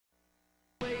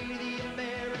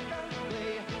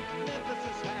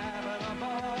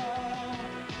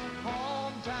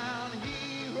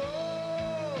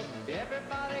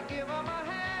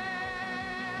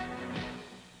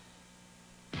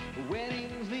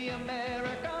Winning's the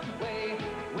American way.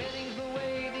 Winning's the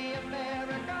way the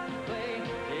Americans play.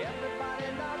 Everybody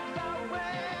loves a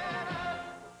winner.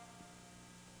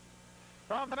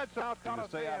 From the Mid-South Coliseum.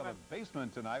 To stay out of the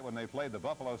basement tonight when they played the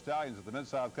Buffalo Stallions at the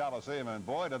Mid-South Coliseum, and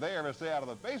boy, did they ever stay out of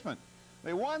the basement.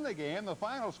 They won the game. The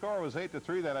final score was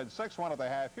 8-3. That had 6-1 at the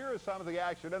half. Here is some of the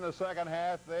action in the second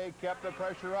half. They kept the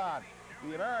pressure on.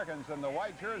 The Americans in the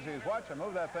white jerseys. Watch them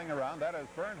move that thing around. That is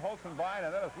Bernd Holzenbein,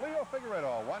 and that is Leo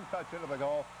Figueredo. One touch into the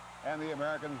goal, and the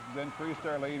Americans increased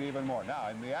their lead even more. Now,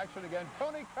 in the action again,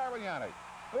 Tony Carignani.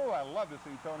 Oh, I love to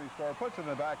see Tony score. Puts it in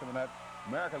the back of the net.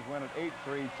 Americans win at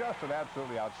 8-3. Just an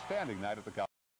absolutely outstanding night at the Coliseum.